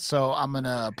on it. So I'm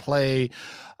gonna play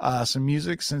some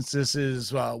music since this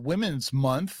is Women's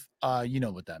Month. You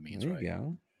know what that means, right? Yeah.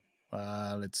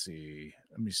 Let's see.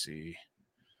 Let me see.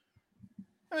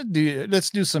 Let's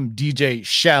do some DJ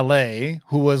Chalet,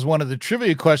 who was one of the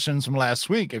trivia questions from last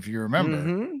week, if you remember.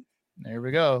 Mm-hmm. There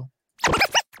we go.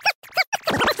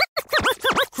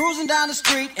 Cruising down the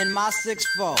street in my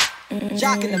 6'4",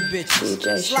 jocking the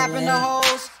bitches, slapping the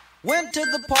hoes. Went to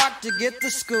the park to get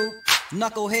the scoop.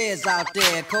 Knuckleheads out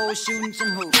there, cold shooting some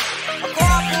hoops. A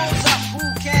car pulls up,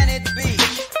 who can it be?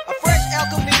 A fresh El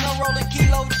Camino rolling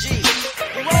Kilo G.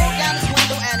 He rolled down his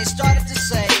window and he started to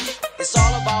say, it's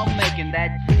all about making that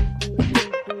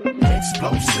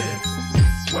explosive.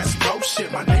 West Coast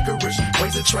shit, my niggerish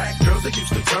ways of track. Girls that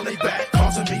used to turn they back,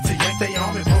 causing me to yank they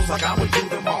arm and pose like I would do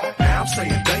them all. Now I'm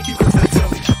saying thank you because they tell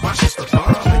me my shit's the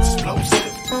bomb,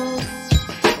 explosive.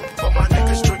 But my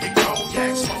niggas drinking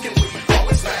cognac, smoking weed,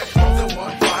 always back. More than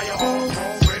one fire, all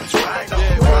chrome rims, right?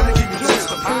 Trying to keep you just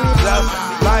the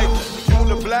vibe. Like you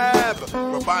the blab,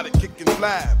 robotic kicking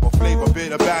flab, or flavor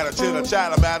bit of batter, chitter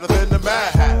chatter, better than the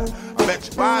Mad Hatter. I bet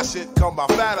you buy shit, come by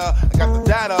fatter. I got the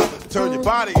data to turn your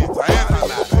body into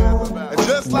antimatter. And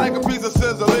just like a piece of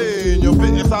sizzling, you'll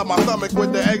fit inside my stomach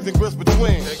with the eggs and grits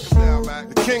between.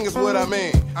 The king is what I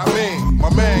mean.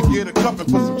 My man, get a cup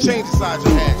and put some change inside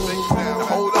your hand. Now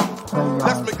hold up,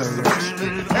 let's make a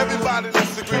submission. Everybody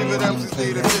disagree that MCs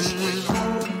need a tissue.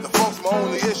 The folks my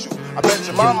only issue. I bet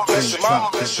your mama,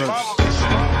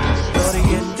 Shorty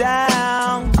get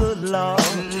down, good lord.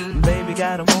 Baby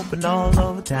got them open all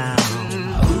over town.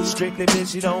 Strictly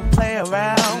bitch, you don't play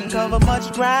around. Cover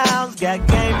much grounds, got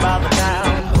game by the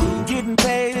pound. Getting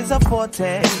paid is a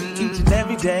forte, each and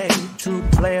every day. True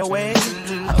play away,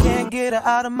 I can't get her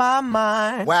out of my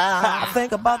mind. Wow, I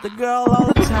think about the girl all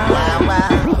the time.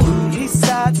 Wow. East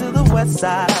side to the west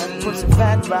side, pushing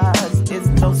fat rides, it's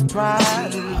no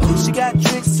surprise. She got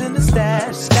tricks in the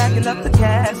stash, stacking up the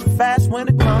cash, fast when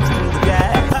it comes to the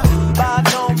gas. By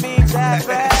no means that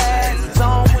bad, it's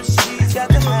on when she's got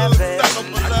the habit.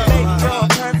 Make girl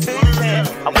perfect 10,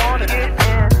 I wanna get in.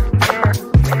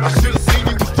 I should've seen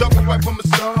you was jumping right from the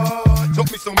start.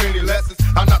 Took me so many lessons,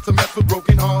 how not to mess with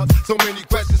broken hearts. So many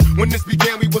questions, when this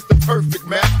began we was the perfect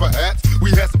match.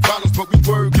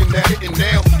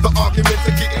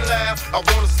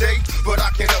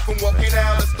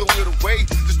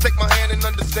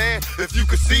 understand. If you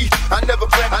could see, I never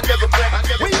planned.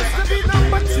 We used to be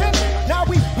number 10, now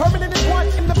we permanent in one.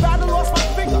 In the battle, lost my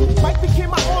finger. Mike became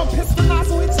my arm, pistol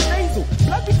nozzle hits your nasal.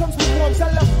 Blood becomes warm,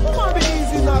 tell them, come on, be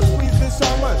easy, now squeeze this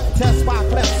so much. Test why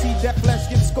cleft, see that flesh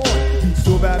get scorned.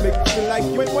 So bad, make you feel like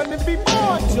you ain't want to be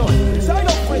born, joint. Tell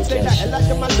your friends, they that like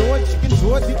my lord, chicken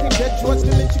George, you can get George,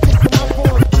 till then you can come up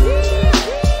for him.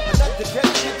 I love the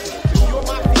dead kitchen. If you're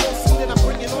my POC, then I'm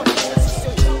bringing on the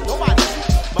Sicilian. Nobody,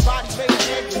 my body's made of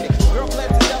hand grenade. Girl bled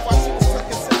to death while she was stuck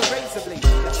in civil razor blade.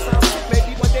 That sounds sick,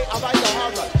 maybe one day I'll write a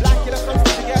horror. Black it up, comes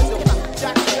together,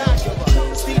 Jackson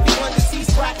Acura. Stevie Wonder sees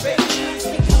crack babies.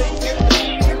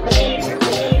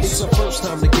 It's our first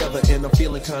time together and I'm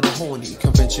feeling kinda horny.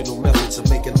 Conventional methods of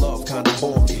making love kinda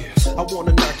bore me. I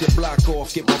wanna knock your block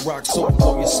off, get my rocks off,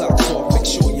 blow your socks off, make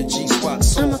sure your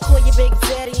G-spot's I'ma off. call you Big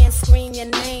Daddy and scream your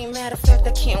name. Matter of fact,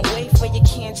 I can't wait for your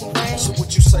candy rain. So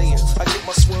what you saying? I get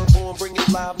my swerve on, bring it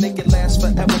live, make it last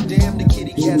forever. Damn, the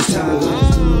kitty cat's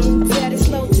tired. Daddy,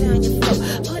 slow down your flow.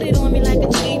 Put it on me like a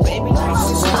G, baby. Nice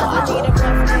and slow. I need a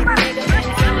rough nigga.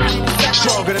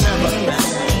 Stronger than ever.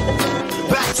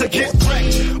 Back to get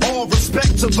wrecked. All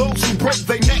respect to those who break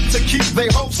their neck to keep their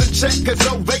hopes in check. Cause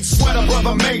though they sweat a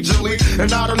brother majorly.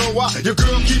 And I don't know why your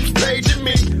girl keeps paging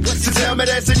me to tell me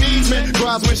that she needs me.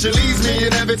 Cries when she leaves me.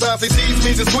 And every time she sees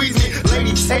me, she squeeze me.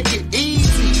 Lady, take it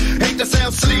easy. Hate to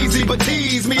sound sleazy, but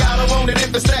tease me. I don't want it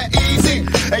if it's that easy.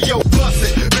 Hey yo, bust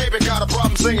it. Baby got a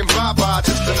problem singing bye-bye.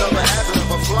 Just another hazard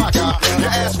of a fly guy. Your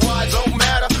ass wide don't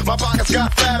matter. My pockets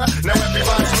got fatter. Now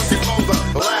everybody's looking for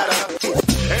the ladder.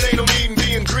 And ain't no need in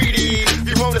being greedy. If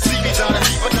you wanna see me, try to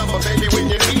keep a number, baby, when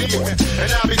you need it.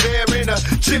 And I'll be there in a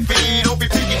jiffy. Don't be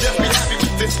picky, just be happy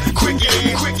with this quickie.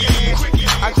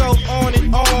 I go on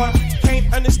and on,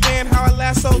 can't understand how I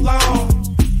last so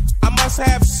long. I must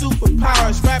have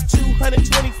superpowers, rap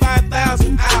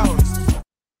 225,000 hours.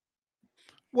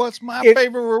 What's my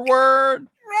favorite word?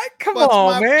 Right? Come What's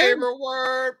on, my man. favorite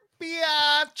word?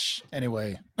 Biatch.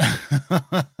 Anyway,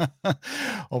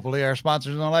 hopefully our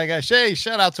sponsors don't like us. Hey,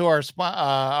 shout out to our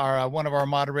one of our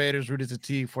moderators, Rudy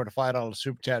T, for the $5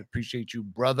 super chat. Appreciate you,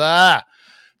 brother.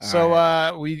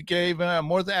 We gave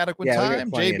more than adequate time.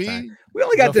 JB, we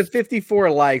only got to 54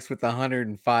 likes with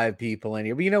 105 people in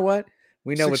here, but you know what?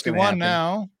 We know what's going to happen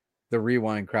now. The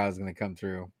rewind crowd is going to come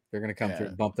through. They're going to come through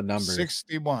and bump the numbers.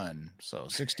 61. So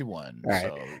 61. All right.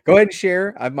 So Go ahead and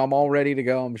share. I'm all ready to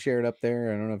go. I'm shared up there.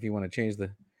 I don't know if you want to change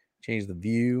the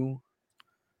view.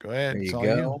 Go ahead. There you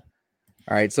go. All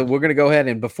right. So we're going to go ahead,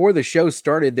 and before the show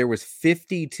started, there was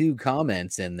 52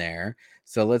 comments in there.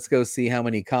 So let's go see how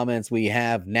many comments we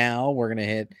have now. We're going to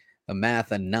hit the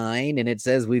math of 9, and it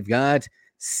says we've got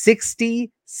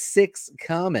 66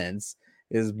 comments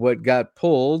is what got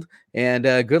pulled. And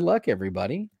good luck,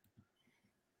 everybody.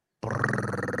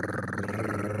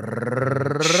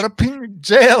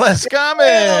 JLS coming.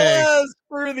 JLS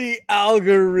for the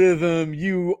algorithm.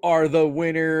 You are the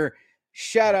winner.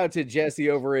 Shout out to Jesse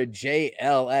over at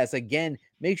JLS. Again,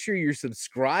 make sure you're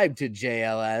subscribed to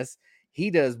JLS.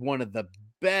 He does one of the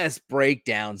best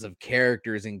breakdowns of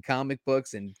characters in comic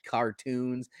books and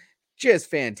cartoons.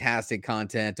 Just fantastic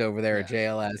content over there at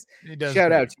JLS.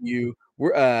 Shout out to you.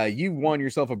 You won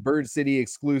yourself a Bird City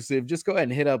exclusive. Just go ahead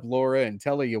and hit up Laura and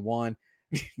tell her you won.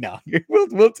 No,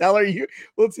 we'll tell her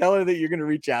we'll tell her that you're going to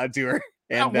reach out to her.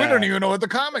 And we don't even know what the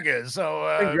comic is.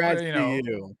 So congrats to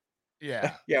you.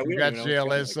 Yeah. Yeah. Congrats to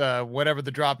JLS. Whatever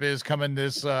the drop is coming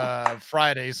this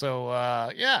Friday. So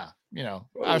our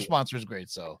sponsor is great.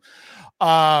 So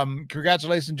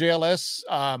congratulations, JLS.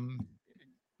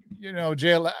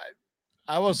 JLS.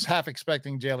 I was half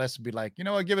expecting JLS to be like, you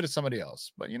know what, give it to somebody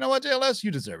else. But you know what, JLS,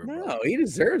 you deserve it. Bro. No, he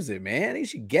deserves it, man. He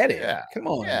should get it. Yeah. Come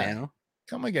on now.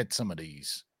 Come and get some of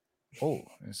these. Oh,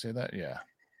 you say that? Yeah.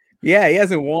 Yeah, he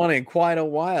hasn't won in quite a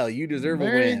while. You deserve a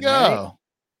win. There you go.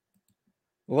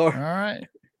 Right? Laura. All right.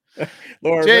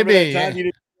 Laura, JB. That time you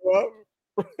didn't show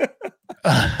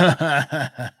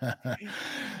up?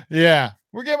 Yeah.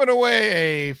 We're giving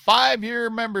away a 5-year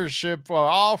membership for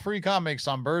all free comics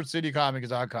on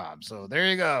birdcitycomics.com. So there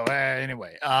you go.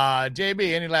 Anyway,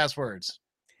 JB, any last words?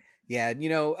 Yeah,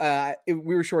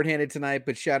 we were shorthanded tonight,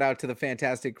 but shout out to the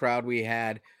fantastic crowd we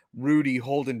had. Rudy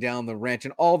holding down the wrench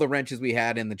and all the wrenches we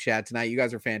had in the chat tonight. You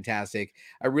guys are fantastic.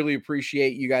 I really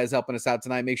appreciate you guys helping us out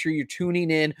tonight. Make sure you're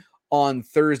tuning in on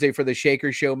Thursday for the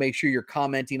Shaker Show. Make sure you're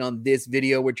commenting on this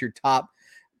video what your top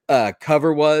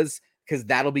cover was, because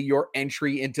that'll be your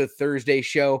entry into Thursday's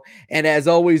show. And as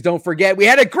always, don't forget, we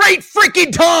had a great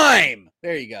freaking time.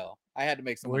 There you go. I had to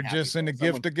make someone. We're just in the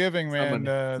gift of giving, man.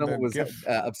 Someone was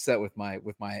upset with my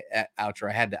outro.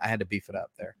 I had to beef it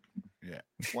up there. Yeah.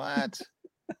 What?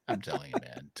 I'm telling you,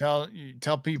 man.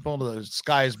 tell people the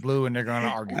sky is blue and they're going to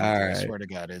argue with you. All I right. swear to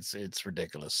God, it's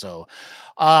ridiculous. So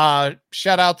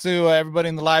shout out to everybody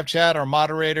in the live chat, our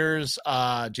moderators.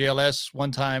 JLS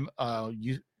one time,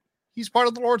 he's part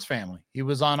of the Lord's family. He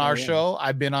was on our show.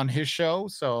 I've been on his show.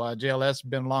 So JLS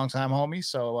been a long time homie.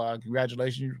 So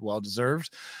congratulations, well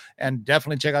deserved. And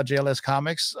definitely check out JLS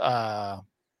Comics.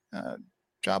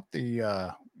 Drop the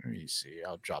let me see.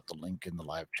 I'll drop the link in the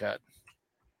live chat.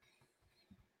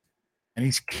 And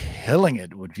he's killing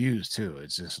it with views too.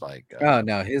 It's just like oh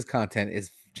no, his content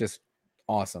is just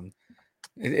awesome.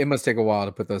 It must take a while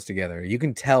to put those together. You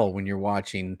can tell when you're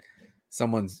watching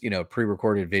someone's,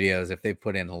 pre-recorded videos if they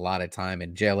put in a lot of time,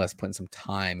 and JLS putting some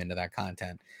time into that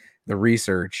content, the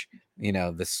research,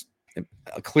 this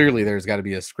clearly there's got to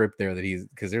be a script there that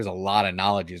because there's a lot of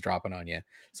knowledge he's dropping on you.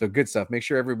 So good stuff. Make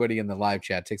sure everybody in the live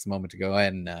chat takes a moment to go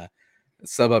ahead and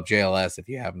sub up JLS if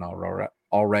you haven't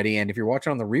already. And if you're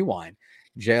watching on the rewind,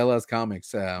 JLS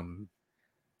Comics on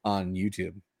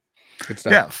YouTube. Good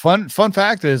stuff. Yeah. Fun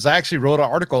fact is I actually wrote an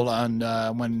article on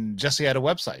when Jesse had a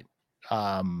website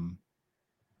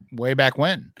way back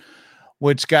when,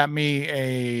 which got me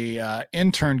a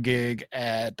intern gig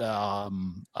at a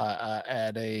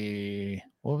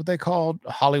what were they called?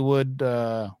 Hollywood,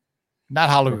 not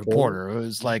Hollywood Reporter. It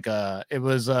was like it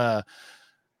was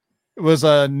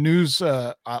a news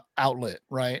outlet,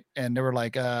 right? And they were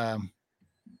like,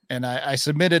 and I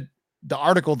submitted the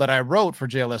article that I wrote for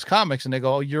JLS Comics, and they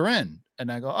go, "Oh, you're in."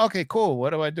 And I go, "Okay, cool.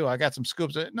 What do? I got some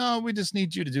scoops." No, we just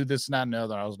need you to do this, not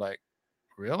another. I was like,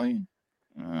 "Really?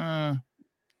 I'm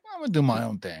gonna do my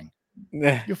own thing."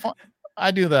 You're fine. I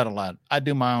do that a lot. I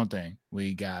do my own thing.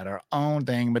 We got our own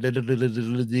thing.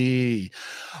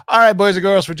 All right, boys and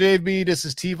girls, for JB, this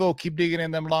is TiVo. Keep digging in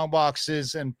them long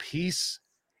boxes, and peace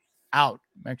out.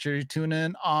 Make sure you tune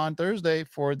in on Thursday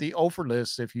for the offer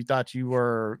list. If you thought you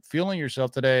were feeling yourself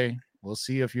today, we'll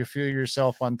see if you feel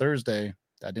yourself on Thursday.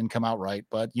 That didn't come out right,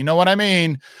 but you know what I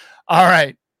mean. All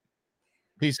right.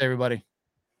 Peace, everybody.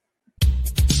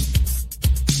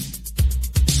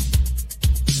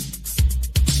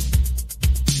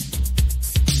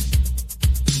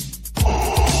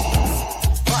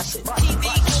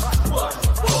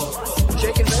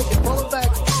 Shake and make it, pull it back.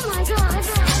 Oh my God.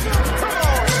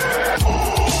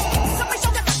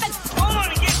 Come on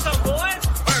and get some, boys.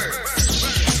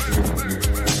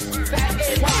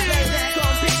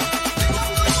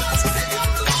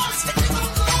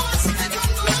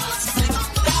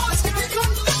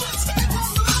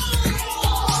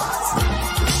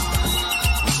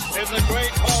 In the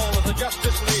great hall of the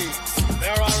Justice League,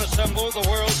 there are assembled the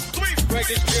world's three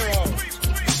greatest heroes,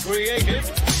 created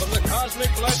from the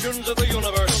cosmic legends of the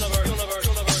universe.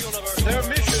 Their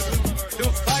mission, to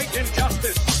fight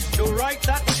injustice, to right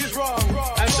that which is wrong,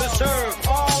 and to serve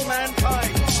all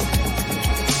mankind.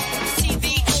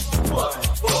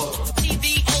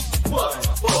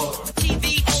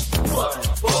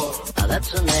 Now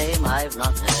that's a name I've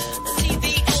not heard. In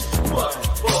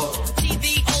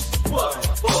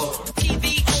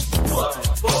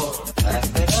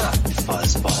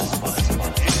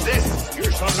this,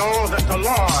 you shall know that the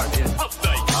Lord is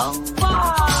update.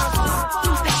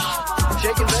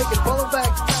 Shake and make it, pull it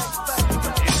back.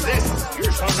 In this, you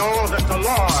shall know that the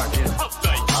Lord is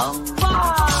update.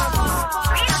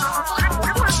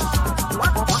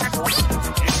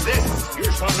 In this, you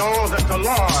shall know that the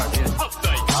Lord is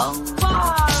update.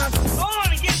 Go on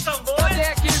and get some, boys. What the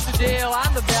heck is the deal?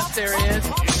 I'm the best there is.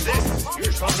 In this,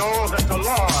 you shall know that the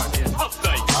Lord is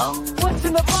update. What's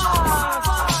in the box?